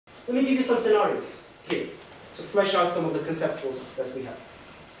Let me give you some scenarios here to flesh out some of the conceptuals that we have.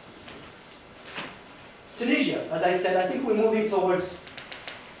 Tunisia, as I said, I think we're moving towards,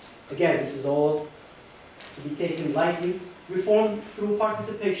 again, this is all to be taken lightly, reform through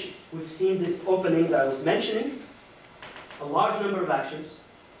participation. We've seen this opening that I was mentioning, a large number of actors,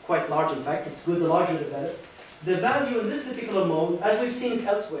 quite large in fact, it's good the larger the better. The value in this particular mode, as we've seen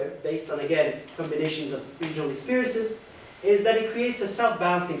elsewhere, based on, again, combinations of regional experiences, is that it creates a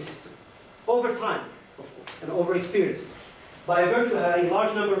self-balancing system over time, of course, and over experiences. By virtue of having a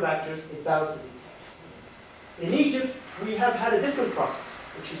large number of actors, it balances itself. In Egypt, we have had a different process,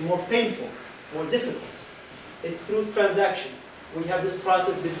 which is more painful, more difficult. It's through transaction. We have this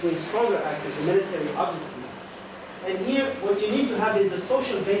process between stronger actors, the military, obviously. And here, what you need to have is the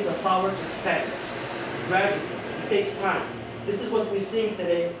social base of power to expand gradually. It takes time. This is what we're seeing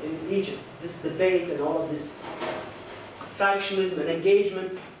today in Egypt, this debate and all of this factionalism and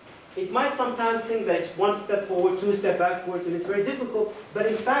engagement. It might sometimes think that it's one step forward, two steps backwards, and it's very difficult, but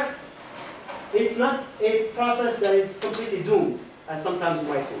in fact, it's not a process that is completely doomed, as sometimes we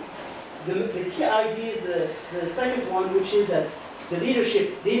might think. The key idea is the second one, which is that the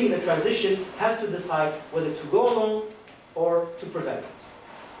leadership leading the transition has to decide whether to go along or to prevent it.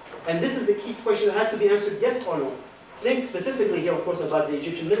 And this is the key question that has to be answered yes or no. Think specifically here, of course, about the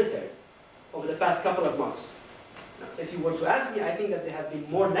Egyptian military over the past couple of months. Now, if you were to ask me, I think that they have been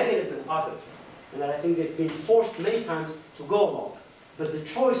more negative than positive, and that I think they've been forced many times to go along. But the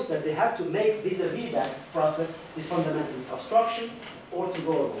choice that they have to make vis-a-vis that process is fundamentally obstruction or to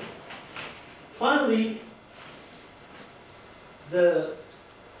go along. Finally, the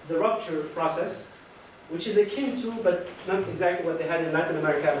rupture process, which is akin to, but not exactly what they had in Latin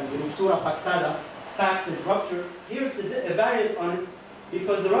America, the ruptura pactada, pacted rupture. Here's a variant on it,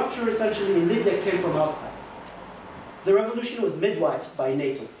 because the rupture essentially in Libya came from outside. The revolution was midwifed by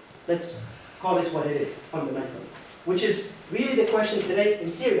NATO. Let's call it what it is, fundamentally. Which is really the question today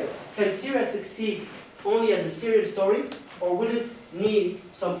in Syria. Can Syria succeed only as a Syrian story, or will it need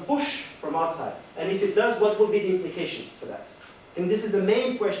some push from outside? And if it does, what will be the implications for that? And this is the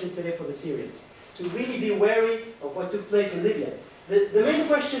main question today for the Syrians, to really be wary of what took place in Libya. The main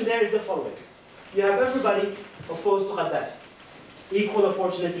question there is the following. You have everybody opposed to Gaddafi. Equal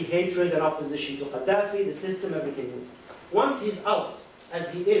opportunity, hatred, and opposition to Gaddafi, the system, everything. Once he's out,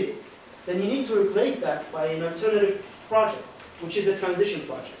 as he is, then you need to replace that by an alternative project, which is the transition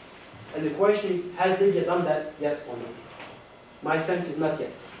project. And the question is, has Libya done that, yes or no? My sense is not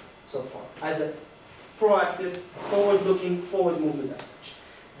yet, so far, as a proactive, forward-looking, forward movement as such.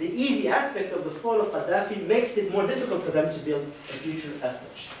 The easy aspect of the fall of Gaddafi makes it more difficult for them to build a future as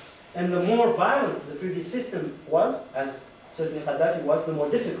such. And the more violent the previous system was, as certainly Gaddafi was, the more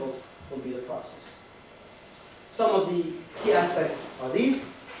difficult will be the process. Some of the key aspects are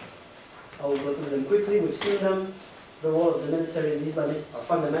these. I will go through them quickly. We've seen them. The role of the military and the Islamists are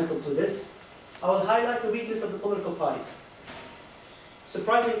fundamental to this. I will highlight the weakness of the political parties.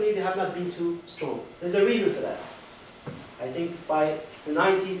 Surprisingly, they have not been too strong. There's a reason for that. I think by the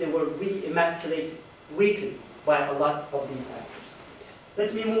 90s, they were really emasculated, weakened by a lot of these actors.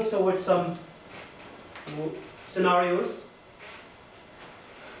 Let me move towards some scenarios.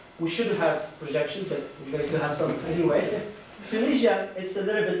 We shouldn't have projections, but we're going to have some anyway. Tunisia, it's a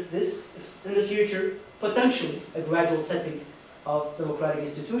little bit this, in the future, potentially a gradual setting of democratic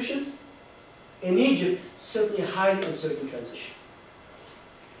institutions. In Egypt, certainly a highly uncertain transition.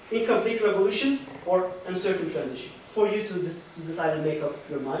 Incomplete revolution or uncertain transition, for you to decide and make up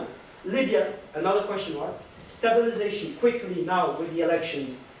your mind. Libya, another question mark. Stabilization quickly now with the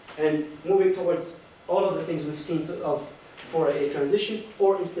elections and moving towards all of the things we've seen for a transition,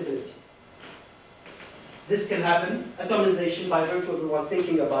 or instability. This can happen, atomization, by virtue of everyone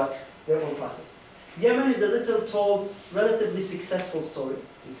thinking about their own process. Yemen is a little told, relatively successful story,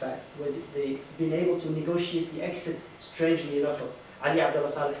 in fact, where they've been able to negotiate the exit, strangely enough, of Ali Abdullah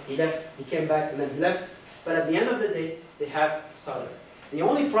Saleh. He left, he came back, and then he left. But at the end of the day, they have started. The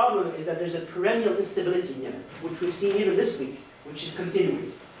only problem is that there's a perennial instability in Yemen, which we've seen even this week, which is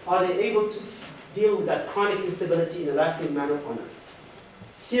continuing. Are they able to deal with that chronic instability in a lasting manner or not?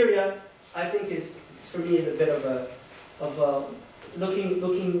 Syria, I think, for me, is a bit of a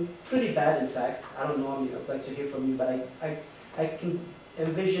looking pretty bad, in fact. I don't know, I mean, I'd like to hear from you, but I can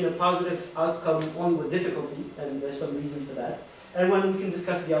envision a positive outcome only with difficulty, and there's some reason for that. And when we can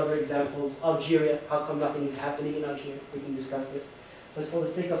discuss the other examples, Algeria, how come nothing is happening in Algeria? We can discuss this. But for the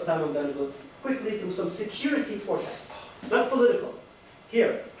sake of time, I'm going to go quickly through some security forecasts, not political.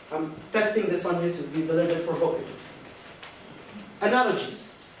 Here, I'm testing this on you to be a little bit provocative.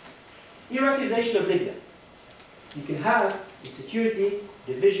 Analogies. Iraqization of Libya. You can have insecurity,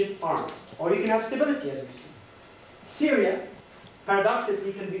 division, arms. Or you can have stability, as we see. Syria,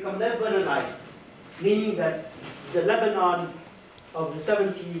 paradoxically, can become Lebanonized, meaning that the Lebanon of the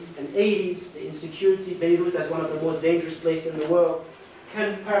 70s and 80s, the insecurity, Beirut as one of the most dangerous places in the world,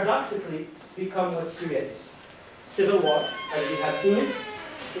 can paradoxically become what Syria is. Civil war, as we have seen it,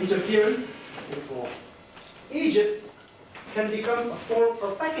 interference, and so on. Egypt can become a form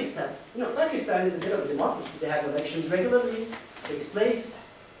of Pakistan. You know, Pakistan is a bit of a democracy. They have elections regularly, takes place.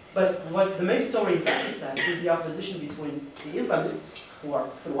 But what the main story in Pakistan is the opposition between the Islamists, who are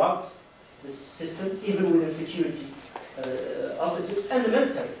throughout this system, even within security officers, and the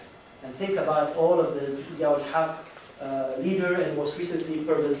military. And think about all of the Zia al-Haq leader, and most recently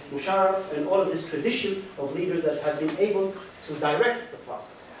Pervez Musharraf, and all of this tradition of leaders that have been able to direct the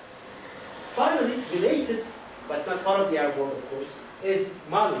process. Finally, related, but not part of the Arab world, of course, is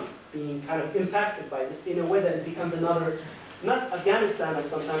Mali being kind of impacted by this in a way that it becomes another, not Afghanistan as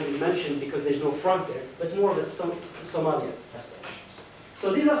sometimes is mentioned because there's no front there, but more of a Somalia as such.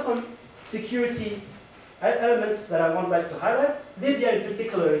 So these are some security elements that I would like to highlight. Libya in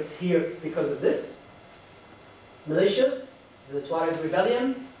particular is here because of this. Militias, the Tuareg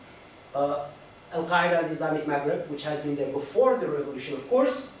rebellion, Al-Qaeda and Islamic Maghreb, which has been there before the revolution, of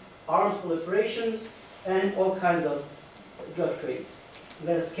course, arms proliferations, and all kinds of drug trades. I'm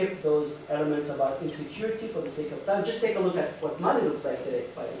going to skip those elements about insecurity for the sake of time. Just take a look at what Mali looks like today,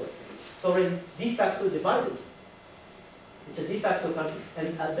 by the way. It's already de facto divided. It's a de facto country.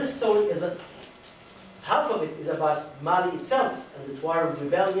 And this story is that half of it is about Mali itself and the Tuareg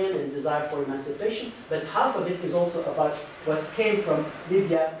rebellion and desire for emancipation, but half of it is also about what came from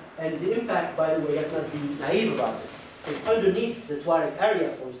Libya and the impact, by the way, let's not be naive about this. Because underneath the Tuareg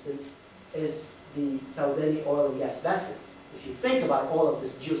area, for instance, is the Taudeni oil and gas basin. If you think about all of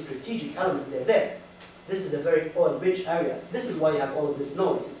these geostrategic elements, they're there. This is a very oil-rich area. This is why you have all of this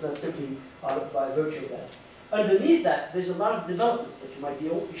noise. It's not simply by virtue of that. Underneath that, there's a lot of developments that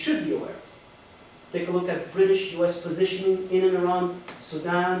you should be aware of. Take a look at British, US positioning in and around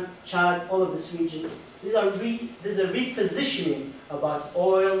Sudan, Chad, all of this region. There's a repositioning about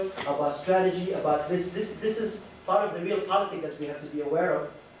oil, about strategy, about this. This is part of the real politics that we have to be aware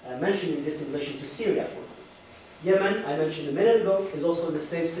of, mentioning this in relation to Syria, for instance. Yemen, I mentioned a minute ago, is also in the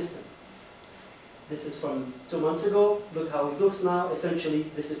same system. This is from 2 months ago. Look how it looks now. Essentially,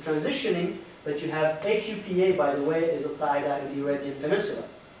 this is transitioning, but you have AQPA, by the way, is Al-Qaeda in the Arabian Peninsula.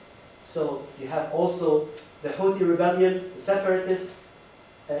 So you have also the Houthi rebellion, the separatist,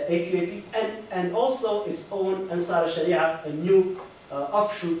 AQAP, and also its own Ansar al-Sharia, a new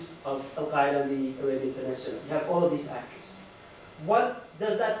offshoot of Al-Qaeda in the Arabian Peninsula. You have all of these actors. What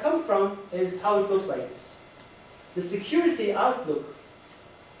does that come from is how it looks like this. The security outlook,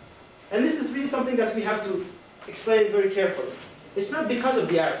 and this is really something that we have to explain very carefully. It's not because of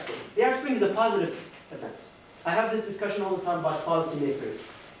the Arab Spring. The Arab Spring is a positive event. I have this discussion all the time about policymakers.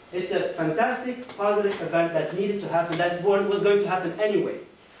 It's a fantastic, positive event that needed to happen, that was going to happen anyway.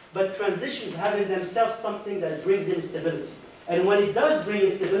 But transitions have in themselves something that brings in stability. And when it does bring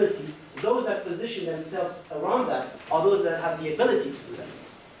in stability, those that position themselves around that are those that have the ability to do that.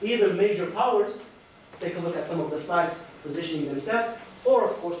 Either major powers, take a look at some of the flags positioning themselves, or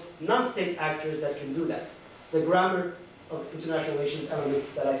of course, non-state actors that can do that. The grammar of international relations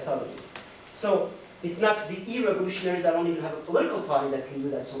element that I started with. So, it's not the e-revolutionaries that don't even have a political party that can do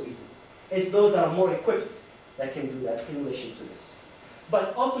that so easily. It's those that are more equipped that can do that in relation to this.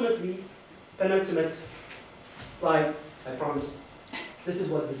 But ultimately, penultimate slide, I promise, this is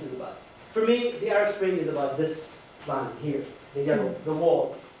what this is about. For me, the Arab Spring is about this line here, the yellow, the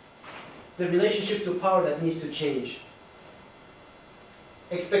wall. The relationship to power that needs to change.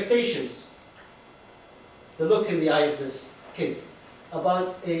 Expectations, the look in the eye of this kid,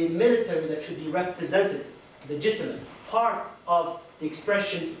 about a military that should be representative, legitimate, part of the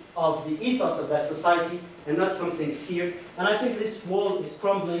expression of the ethos of that society, and not something feared. And I think this wall is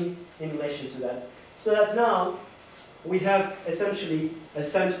crumbling in relation to that. So that now we have essentially a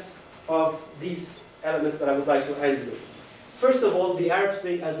sense of these elements that I would like to end with. First of all, the Arab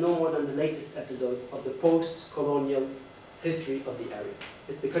Spring is no more than the latest episode of the post-colonial history of the area.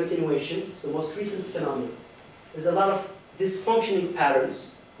 It's the continuation, it's the most recent phenomenon. There's a lot of dysfunctioning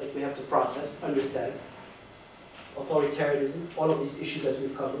patterns that we have to process, understand. Authoritarianism, all of these issues that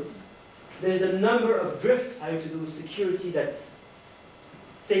we've covered. There's a number of drifts having to do with security that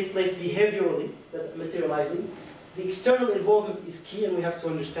take place behaviorally, that are materializing. The external involvement is key, and we have to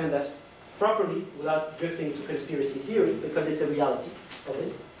understand that properly without drifting into conspiracy theory, because it's a reality of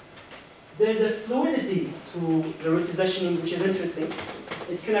it. There's a fluidity to the repositioning which is interesting.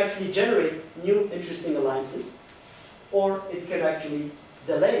 It can actually generate new interesting alliances, or it can actually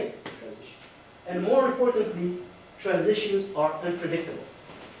delay the transition. And more importantly, transitions are unpredictable.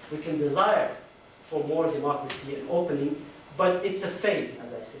 We can desire for more democracy and opening, but it's a phase,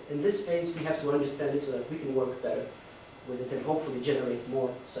 as I said. In this phase, we have to understand it so that we can work better with it and hopefully generate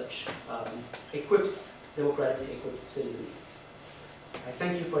more such democratically equipped citizenry. I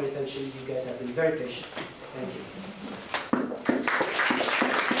thank you for your attention. You guys have been very patient. Thank you.